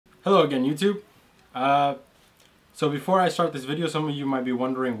Hello again, YouTube. So before I start this video, some of you might be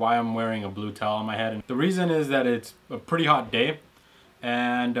wondering why I'm wearing a blue towel on my head. And the reason is that it's a pretty hot day,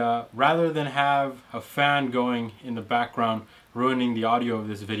 and rather than have a fan going in the background ruining the audio of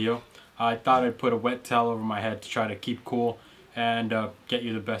this video, I thought I'd put a wet towel over my head to try to keep cool and get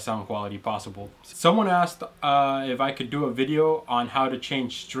you the best sound quality possible. Someone asked if I could do a video on how to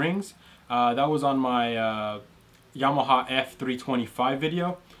change strings. That was on my Yamaha F325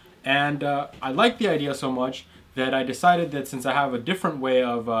 video. And I like the idea so much that I decided that since I have a different way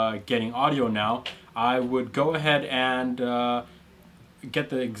of getting audio now, I would go ahead and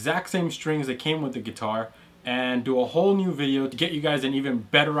get the exact same strings that came with the guitar and do a whole new video to get you guys an even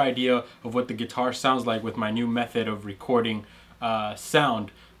better idea of what the guitar sounds like with my new method of recording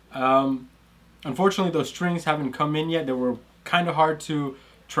sound. Unfortunately, those strings haven't come in yet. They were kind of hard to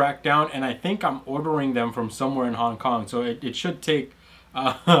track down, and I think I'm ordering them from somewhere in Hong Kong, so it should take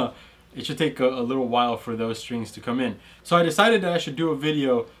a little while for those strings to come in. So I decided that I should do a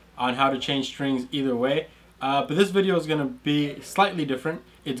video on how to change strings either way. But this video is going to be slightly different.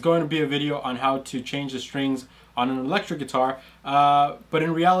 It's going to be a video on how to change the strings on an electric guitar. But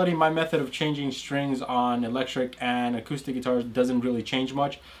in reality, my method of changing strings on electric and acoustic guitars doesn't really change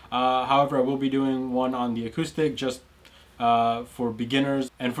much. However, I will be doing one on the acoustic just for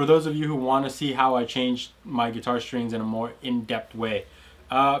beginners and for those of you who want to see how I change my guitar strings in a more in-depth way.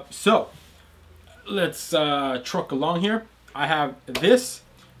 So let's truck along here. I have this.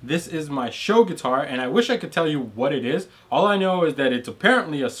 This is my show guitar, and I wish I could tell you what it is. All I know is that it's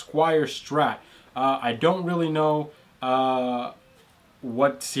apparently a Squier Strat. I don't really know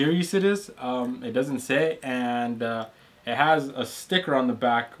what series it is. It doesn't say, and it has a sticker on the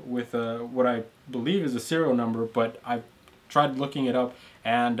back with what I believe is a serial number, but I've tried looking it up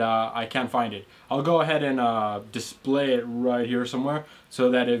and I can't find it. I'll go ahead and display it right here somewhere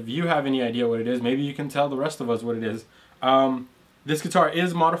so that if you have any idea what it is, maybe you can tell the rest of us what it is. This guitar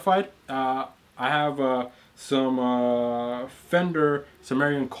is modified. I have some Fender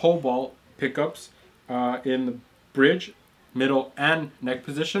Sumerian Cobalt pickups in the bridge, middle, and neck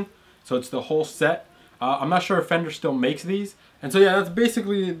position. So it's the whole set. I'm not sure if Fender still makes these. And so yeah, that's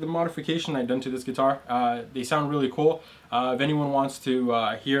basically the modification I've done to this guitar. They sound really cool. If anyone wants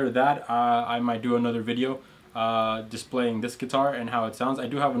to hear that, I might do another video displaying this guitar and how it sounds. I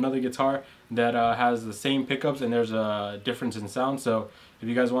do have another guitar that has the same pickups and there's a difference in sound. So if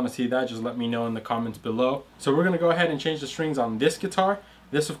you guys want to see that, just let me know in the comments below. So we're going to go ahead and change the strings on this guitar.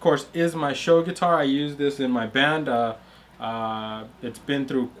 This, of course, is my show guitar. I use this in my band. It's been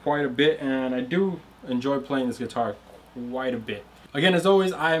through quite a bit, and I do enjoy playing this guitar quite a bit. Again, as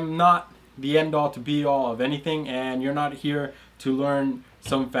always, I'm not the end-all to be-all of anything, and you're not here to learn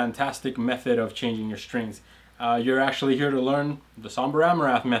some fantastic method of changing your strings. You're actually here to learn the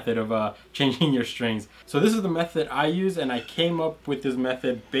Somberamarath method of changing your strings. So this is the method I use, and I came up with this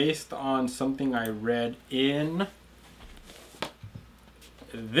method based on something I read in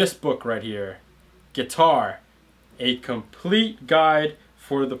this book right here, Guitar, a complete guide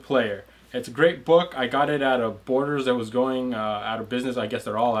for the player. It's a great book. I got it at a Borders that was going out of business. I guess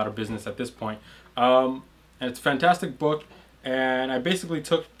they're all out of business at this point. And it's a fantastic book. And I basically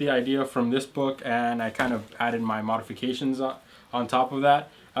took the idea from this book and I kind of added my modifications on top of that.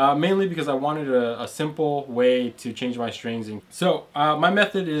 Mainly because I wanted a simple way to change my strings. So my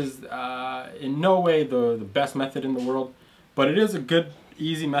method is in no way the best method in the world. But it is a good,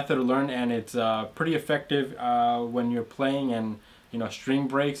 easy method to learn, and it's pretty effective when you're playing and string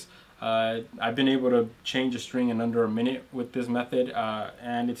breaks. I've been able to change a string in under a minute with this method,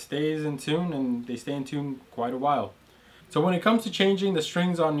 and it stays in tune, and they stay in tune quite a while. So when it comes to changing the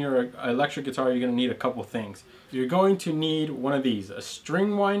strings on your electric guitar, you're going to need a couple things. You're going to need one of these, a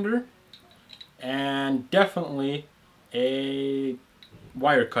string winder, and definitely a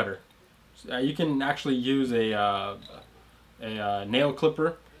wire cutter. You can actually use a nail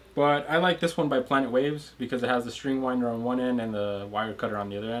clipper, but I like this one by Planet Waves because it has the string winder on one end and the wire cutter on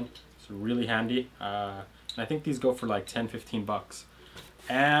the other end. It's really handy. And I think these go for like 10-15 bucks.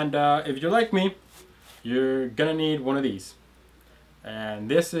 And if you're like me, you're gonna need one of these. And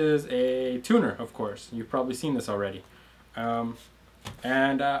this is a tuner, of course. You've probably seen this already.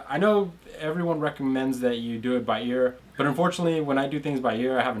 I know everyone recommends that you do it by ear, but unfortunately when I do things by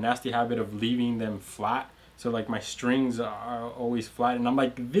ear, I have a nasty habit of leaving them flat. So like my strings are always flat, and I'm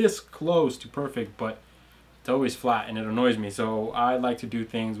like this close to perfect, but it's always flat and it annoys me. So I like to do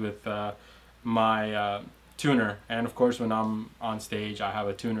things with my tuner, and of course when I'm on stage I have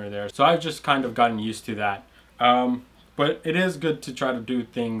a tuner there. So I've just kind of gotten used to that. But it is good to try to do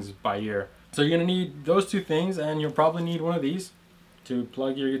things by ear. So you're gonna need those two things, and you'll probably need one of these. to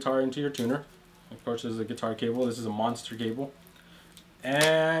plug your guitar into your tuner. Of course, this is a guitar cable. This is a monster cable.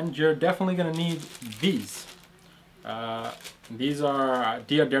 And you're definitely going to need these. These are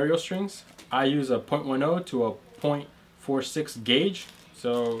D'Addario strings. I use a 0.10 to a 0.46 gauge.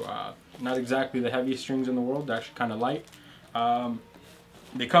 So not exactly the heaviest strings in the world. They're actually kind of light.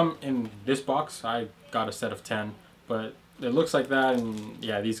 They come in this box. I got a set of 10, but it looks like that, and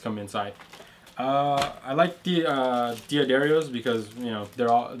yeah, these come inside. I like the D'Addarios because, you know,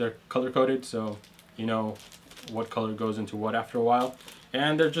 they're color coded, so you know what color goes into what after a while,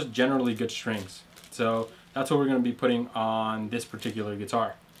 and they're just generally good strings. So that's what we're going to be putting on this particular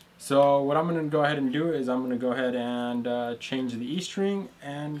guitar. So what I'm going to go ahead and do is I'm going to go ahead and change the E string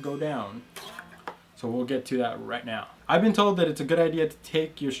and go down. So we'll get to that right now. I've been told that it's a good idea to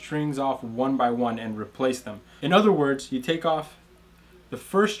take your strings off one by one and replace them. In other words, you take off the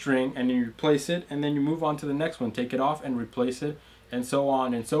first string and you replace it, and then you move on to the next one, take it off and replace it, and so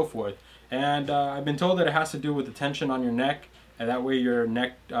on and so forth. And I've been told that it has to do with the tension on your neck, and that way your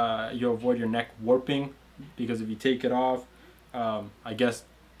neck, you'll avoid your neck warping, because if you take it off, I guess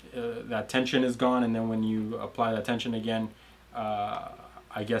that tension is gone, and then when you apply that tension again,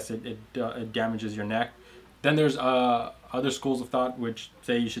 I guess it damages your neck. Then there's other schools of thought which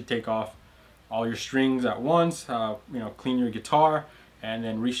say you should take off all your strings at once, you know, clean your guitar and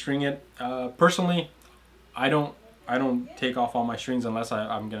then restring it. Personally, I don't take off all my strings unless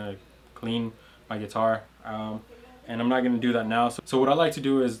I'm gonna clean my guitar, and I'm not gonna do that now. So what I like to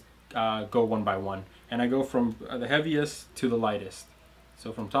do is go one by one, and I go from the heaviest to the lightest.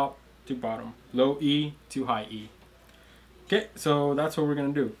 So from top to bottom, low E to high E. Okay, so that's what we're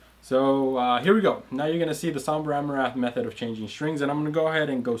gonna do. So here we go. Now you're gonna see the Somberamarath method of changing strings, and I'm gonna go ahead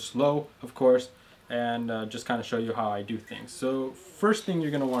and go slow, of course, and just kind of show you how I do things. So first thing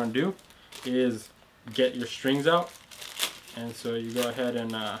you're gonna want to do is get your strings out, and so you go ahead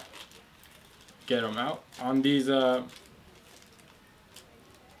and get them out. On these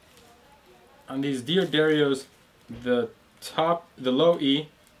D'Addarios, the low E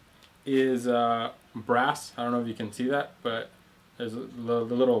is brass. I don't know if you can see that, but there's the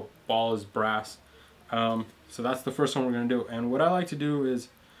little ball is brass. So that's the first one we're going to do. And what I like to do is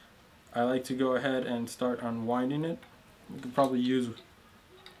I like to go ahead and start unwinding it. You could probably use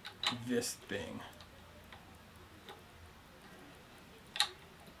this thing.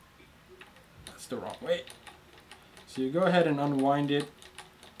 That's the wrong way. So you go ahead and unwind it.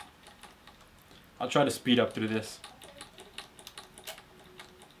 I'll try to speed up through this.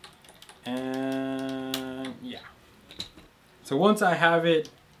 And yeah. So once I have it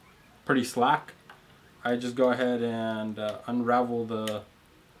pretty slack, I just go ahead and unravel the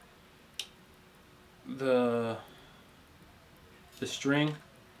string,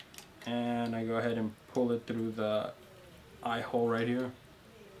 and I go ahead and pull it through the eye hole right here.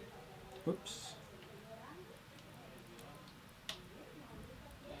 Whoops.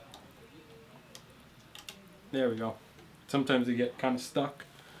 There we go. Sometimes they get kind of stuck.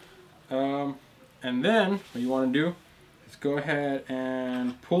 And then what you want to do is go ahead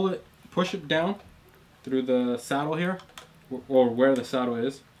and push it down through the saddle here, or where the saddle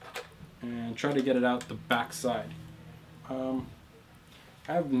is, and try to get it out the back side.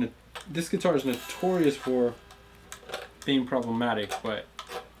 This guitar is notorious for being problematic, but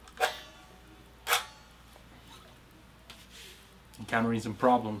encountering some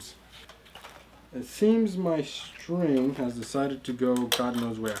problems. It seems my string has decided to go God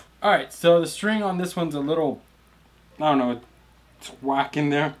knows where. Alright, so the string on this one's a little, I don't know, it's whack in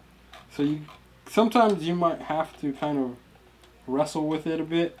there. So sometimes you might have to kind of wrestle with it a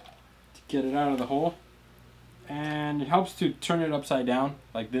bit to get it out of the hole. And it helps to turn it upside down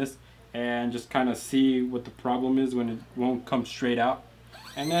like this and just kind of see what the problem is when it won't come straight out.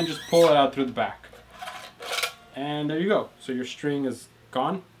 And then just pull it out through the back. And there you go. So your string is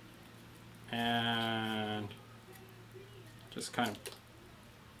gone. And just kind of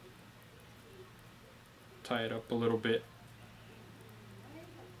tie it up a little bit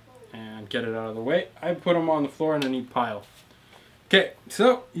and get it out of the way. I put them on the floor in a neat pile. Okay,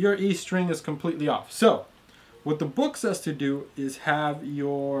 so your E string is completely off. So what the book says to do is have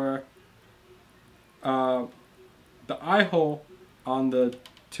your the eye hole on the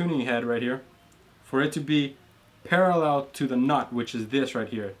tuning head right here, for it to be parallel to the nut, which is this right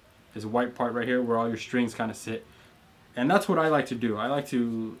here. This white part right here where all your strings kind of sit. And that's what I like to do. I like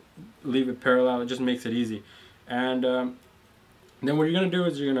to leave it parallel. It just makes it easy. And then what you're going to do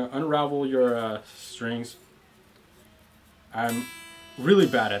is you're going to unravel your strings. I'm really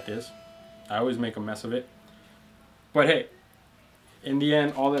bad at this. I always make a mess of it. But hey, in the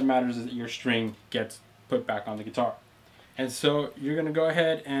end, all that matters is that your string gets put back on the guitar. And so you're going to go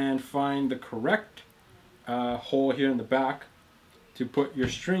ahead and find the correct hole here in the back to put your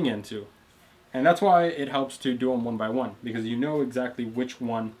string into. And that's why it helps to do them one by one, because you know exactly which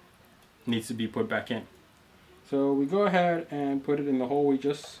one needs to be put back in. So we go ahead and put it in the hole we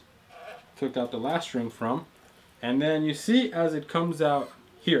just took out the last string from. And then you see as it comes out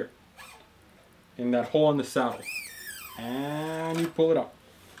here, in that hole in the saddle. And you pull it up.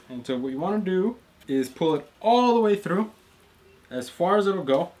 And so what you want to do is pull it all the way through, as far as it'll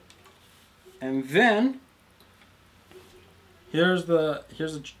go. And then, here's the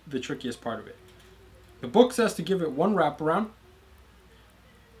trickiest part of it. The book says to give it one wraparound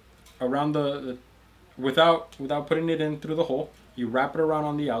around without putting it in through the hole. You wrap it around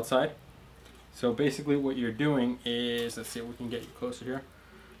on the outside. So basically what you're doing is, let's see if we can get you closer here.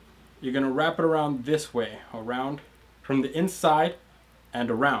 You're going to wrap it around this way, around from the inside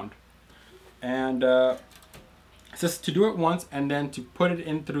and around. And it's just to do it once and then to put it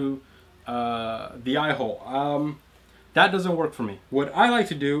in through the eye hole. That doesn't work for me. What I like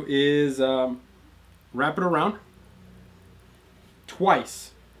to do is wrap it around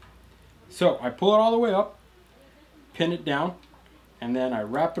twice. So I pull it all the way up, pin it down, and then I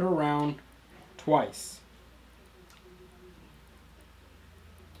wrap it around twice.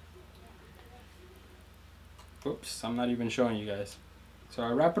 Oops, I'm not even showing you guys. So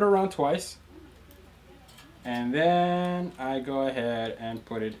I wrap it around twice, and then I go ahead and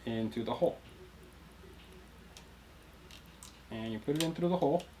put it into the hole. And you put it in through the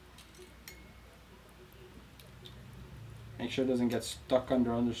hole. Make sure it doesn't get stuck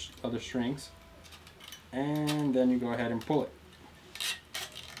under other strings. And then you go ahead and pull it.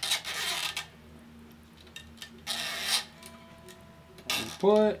 And you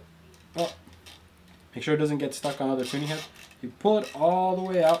pull it up. Make sure it doesn't get stuck on other tuning heads. You pull it all the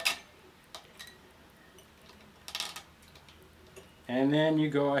way out. And then you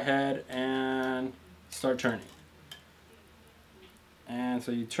go ahead and start turning. And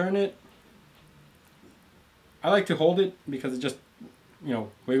so you turn it. I like to hold it because it just, you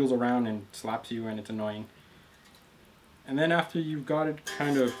know, wiggles around and slaps you and it's annoying. And then after you've got it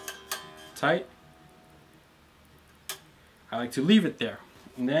kind of tight, I like to leave it there.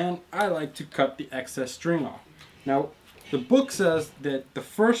 And then I like to cut the excess string off. Now, the book says that the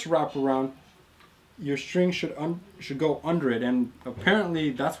first wraparound, your string should go under it, and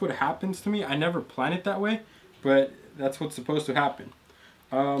apparently that's what happens to me. I never plan it that way, but that's what's supposed to happen.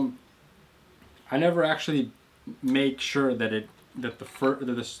 I never actually make sure that the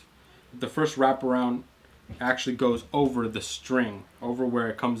first wraparound actually goes over the string, over where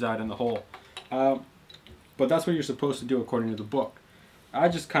it comes out in the hole. But that's what you're supposed to do according to the book. I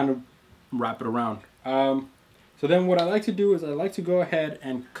just kind of wrap it around. So then what I like to do is I like to go ahead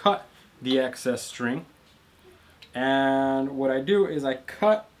and cut the excess string. And what I do is I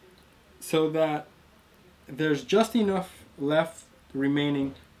cut so that there's just enough left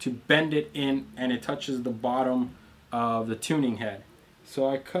remaining to bend it in and it touches the bottom of the tuning head. So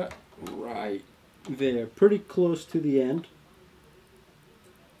I cut right there, pretty close to the end.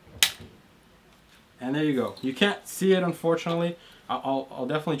 And there you go. You can't see it, unfortunately. I'll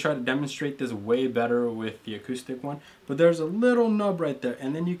definitely try to demonstrate this way better with the acoustic one. But there's a little nub right there,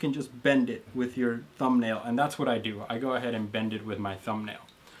 and then you can just bend it with your thumbnail. And that's what I do. I go ahead and bend it with my thumbnail.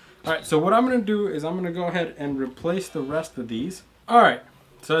 Alright, so what I'm going to do is I'm going to go ahead and replace the rest of these. Alright,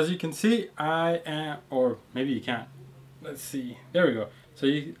 so as you can see, I am, or maybe you can't. Let's see. There we go. So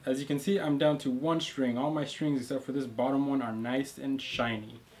as you can see, I'm down to one string. All my strings except for this bottom one are nice and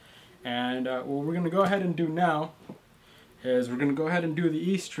shiny. And what we're going to go ahead and do now is we're going to go ahead and do the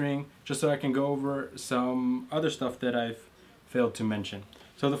E string just so I can go over some other stuff that I've failed to mention.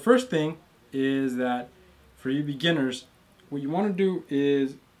 So the first thing is that for you beginners, what you want to do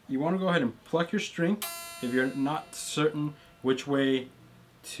is you want to go ahead and pluck your string if you're not certain which way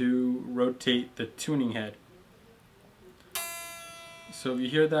to rotate the tuning head. So if you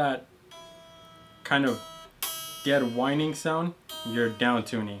hear that kind of dead whining sound, you're down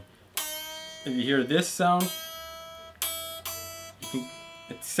tuning. If you hear this sound,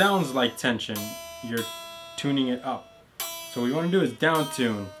 it sounds like tension, you're tuning it up. So what you want to do is down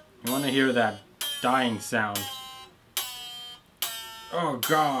tune. You want to hear that dying sound. Oh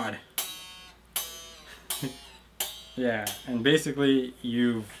God. Yeah, and basically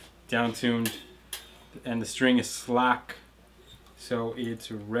you've down tuned and the string is slack, so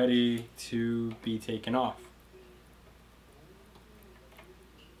it's ready to be taken off.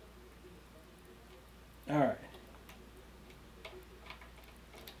 Alright.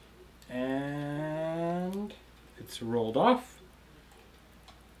 And it's rolled off.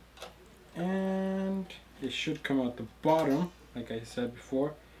 And it should come out the bottom, like I said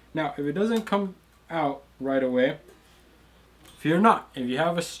before. Now, if it doesn't come out right away, fear not. If you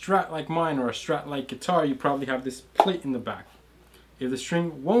have a Strat like mine or a Strat like guitar, you probably have this plate in the back. If the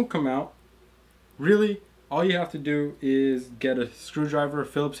string won't come out, really, all you have to do is get a screwdriver, a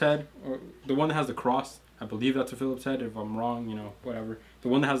Phillips head, or the one that has the cross. I believe that's a Phillips head. If I'm wrong, you know, whatever. The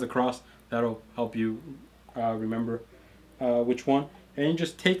one that has the cross, that'll help you remember which one. And you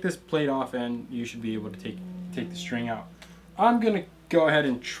just take this plate off and you should be able to take the string out. I'm gonna go ahead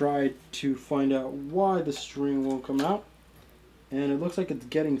and try to find out why the string won't come out. And it looks like it's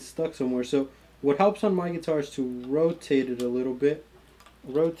getting stuck somewhere. So what helps on my guitar is to rotate it a little bit.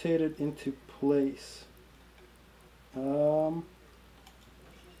 Rotate it into place.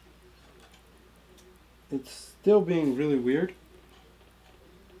 It's still being really weird.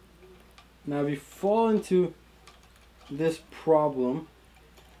 Now if you fall into this problem,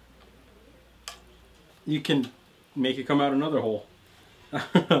 you can make it come out another hole.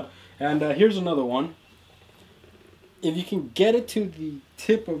 And here's another one. If you can get it to the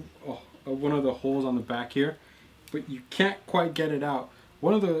tip of one of the holes on the back here, but you can't quite get it out,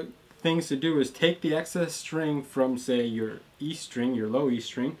 one of the things to do is take the excess string from, say, your E string, your low E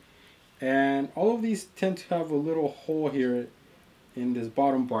string, and all of these tend to have a little hole here in this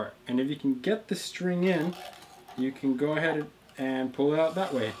bottom part. And if you can get the string in, you can go ahead and pull it out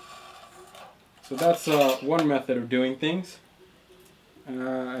that way. So that's one method of doing things.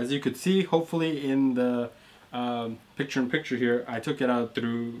 As you could see, hopefully in the picture-in-picture here, I took it out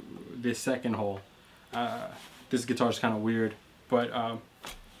through this second hole. This guitar is kind of weird, but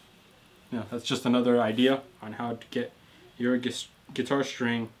you know, that's just another idea on how to get your guitar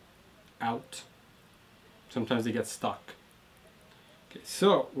string out. Sometimes they get stuck. Okay,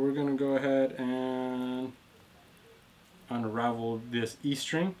 so we're gonna go ahead and unravel this E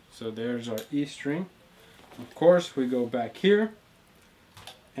string. So there's our E string. Of course, we go back here.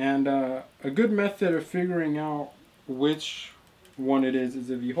 And a good method of figuring out which one it is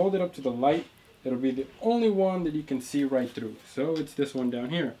if you hold it up to the light, it'll be the only one that you can see right through. So it's this one down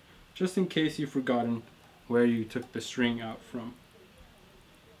here, just in case you've forgotten where you took the string out from.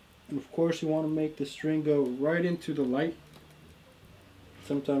 And of course you want to make the string go right into the light.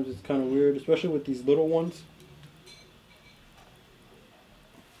 Sometimes it's kind of weird, especially with these little ones.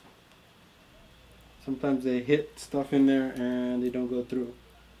 Sometimes they hit stuff in there and they don't go through.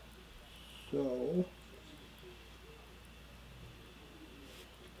 So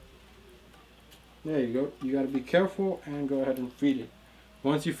there you go. You got to be careful and go ahead and feed it.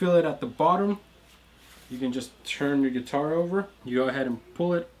 Once you feel it at the bottom, you can just turn your guitar over. You go ahead and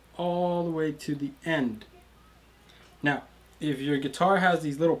pull it all the way to the end. Now, if your guitar has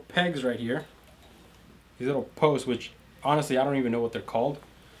these little pegs right here, these little posts, which honestly I don't even know what they're called.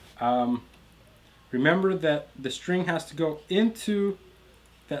 Remember that the string has to go into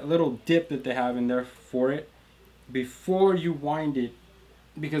that little dip that they have in there for it before you wind it,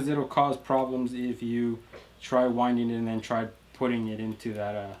 because it'll cause problems if you try winding it and then try putting it into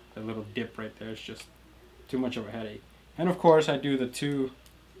that little dip right there. It's just too much of a headache. And of course I do the two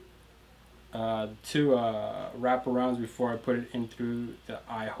wraparounds before I put it in through the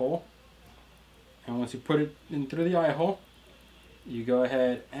eye hole. And once you put it in through the eye hole, you go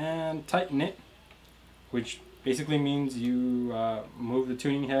ahead and tighten it, which basically means you move the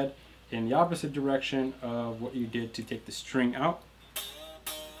tuning head in the opposite direction of what you did to take the string out.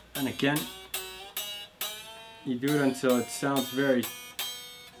 And again, you do it until it sounds very,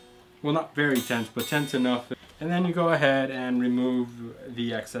 well, not very tense, but tense enough. And then you go ahead and remove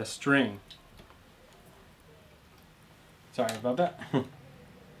the excess string. Sorry about that.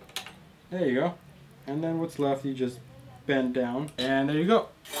 There you go. And then what's left, you just bend down, and there you go.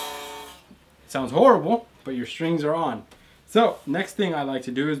 Sounds horrible, but your strings are on. So next thing I like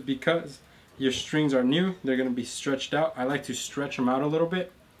to do is, because your strings are new, they're going to be stretched out, I like to stretch them out a little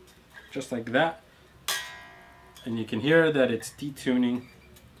bit, just like that. And you can hear that it's detuning.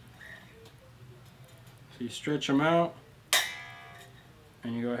 So you stretch them out,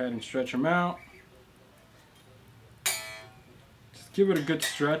 and you go ahead and stretch them out. Just give it a good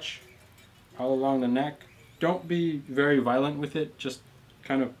stretch all along the neck. Don't be very violent with it, just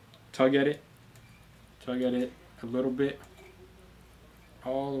kind of tug at it a little bit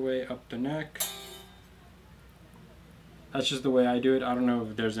all the way up the neck. That's just the way I do it. I don't know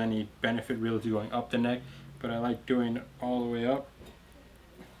if there's any benefit really to going up the neck, but I like doing it all the way up.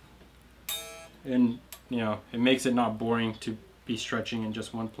 And you know, it makes it not boring to be stretching in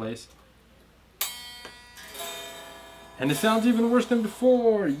just one place. And it sounds even worse than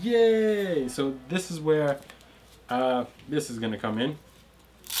before. Yay! So this is where this is gonna come in.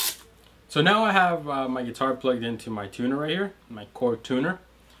 So now I have my guitar plugged into my tuner right here, my Korg tuner,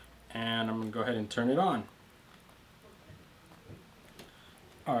 and I'm going to go ahead and turn it on.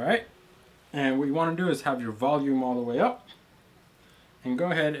 Alright, and what you want to do is have your volume all the way up and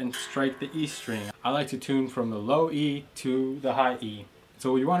go ahead and strike the E string. I like to tune from the low E to the high E.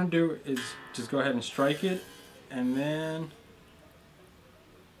 So what you want to do is just go ahead and strike it and then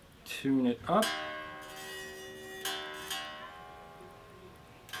tune it up.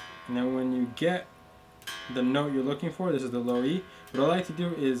 And then when you get the note you're looking for, this is the low E, what I like to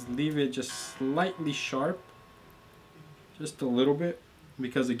do is leave it just slightly sharp, just a little bit,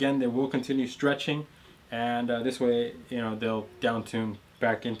 because again they will continue stretching, and this way, you know, they'll down tune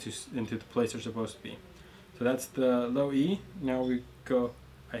back into the place they're supposed to be. So that's the low E. Now we go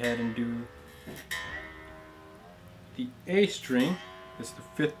ahead and do the A string. This is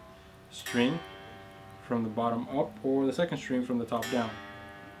the 5th string from the bottom up, or the 2nd string from the top down.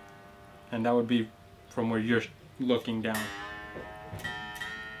 And that would be from where you're looking down.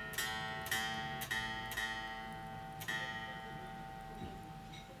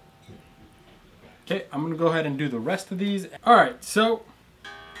 Okay, I'm going to go ahead and do the rest of these. Alright, so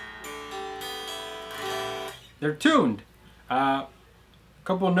they're tuned. Couple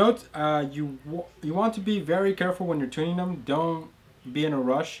of notes. You want to be very careful when you're tuning them. Don't be in a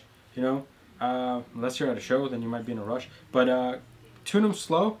rush, you know. Unless you're at a show, then you might be in a rush. But tune them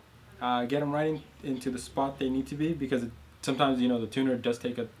slow. Get them right into the spot they need to be, because sometimes, you know, the tuner does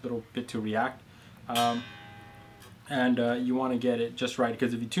take a little bit to react, and you want to get it just right,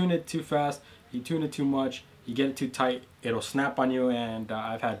 because if you tune it too fast, you tune it too much, you get it too tight, it'll snap on you. And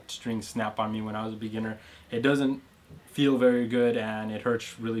I've had strings snap on me when I was a beginner. It doesn't feel very good, and it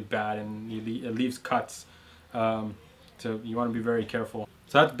hurts really bad, and it leaves cuts. So you want to be very careful.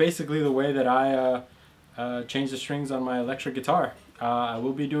 So that's basically the way that I change the strings on my electric guitar. I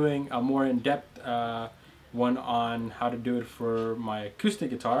will be doing a more in-depth one on how to do it for my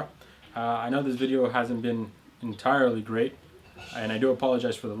acoustic guitar. I know this video hasn't been entirely great, and I do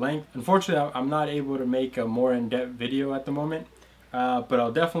apologize for the length. Unfortunately, I'm not able to make a more in-depth video at the moment, but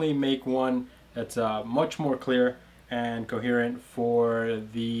I'll definitely make one that's much more clear and coherent for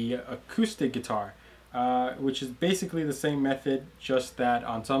the acoustic guitar, which is basically the same method, just that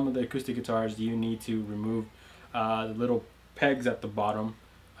on some of the acoustic guitars you need to remove the little pegs at the bottom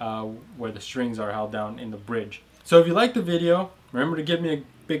where the strings are held down in the bridge. So if you like the video, remember to give me a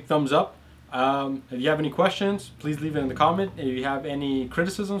big thumbs up. If you have any questions, please leave it in the comment. If you have any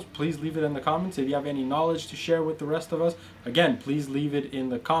criticisms, please leave it in the comments. If you have any knowledge to share with the rest of us, again, please leave it in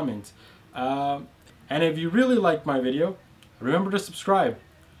the comments. And if you really liked my video, remember to subscribe.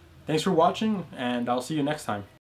 Thanks for watching, and I'll see you next time.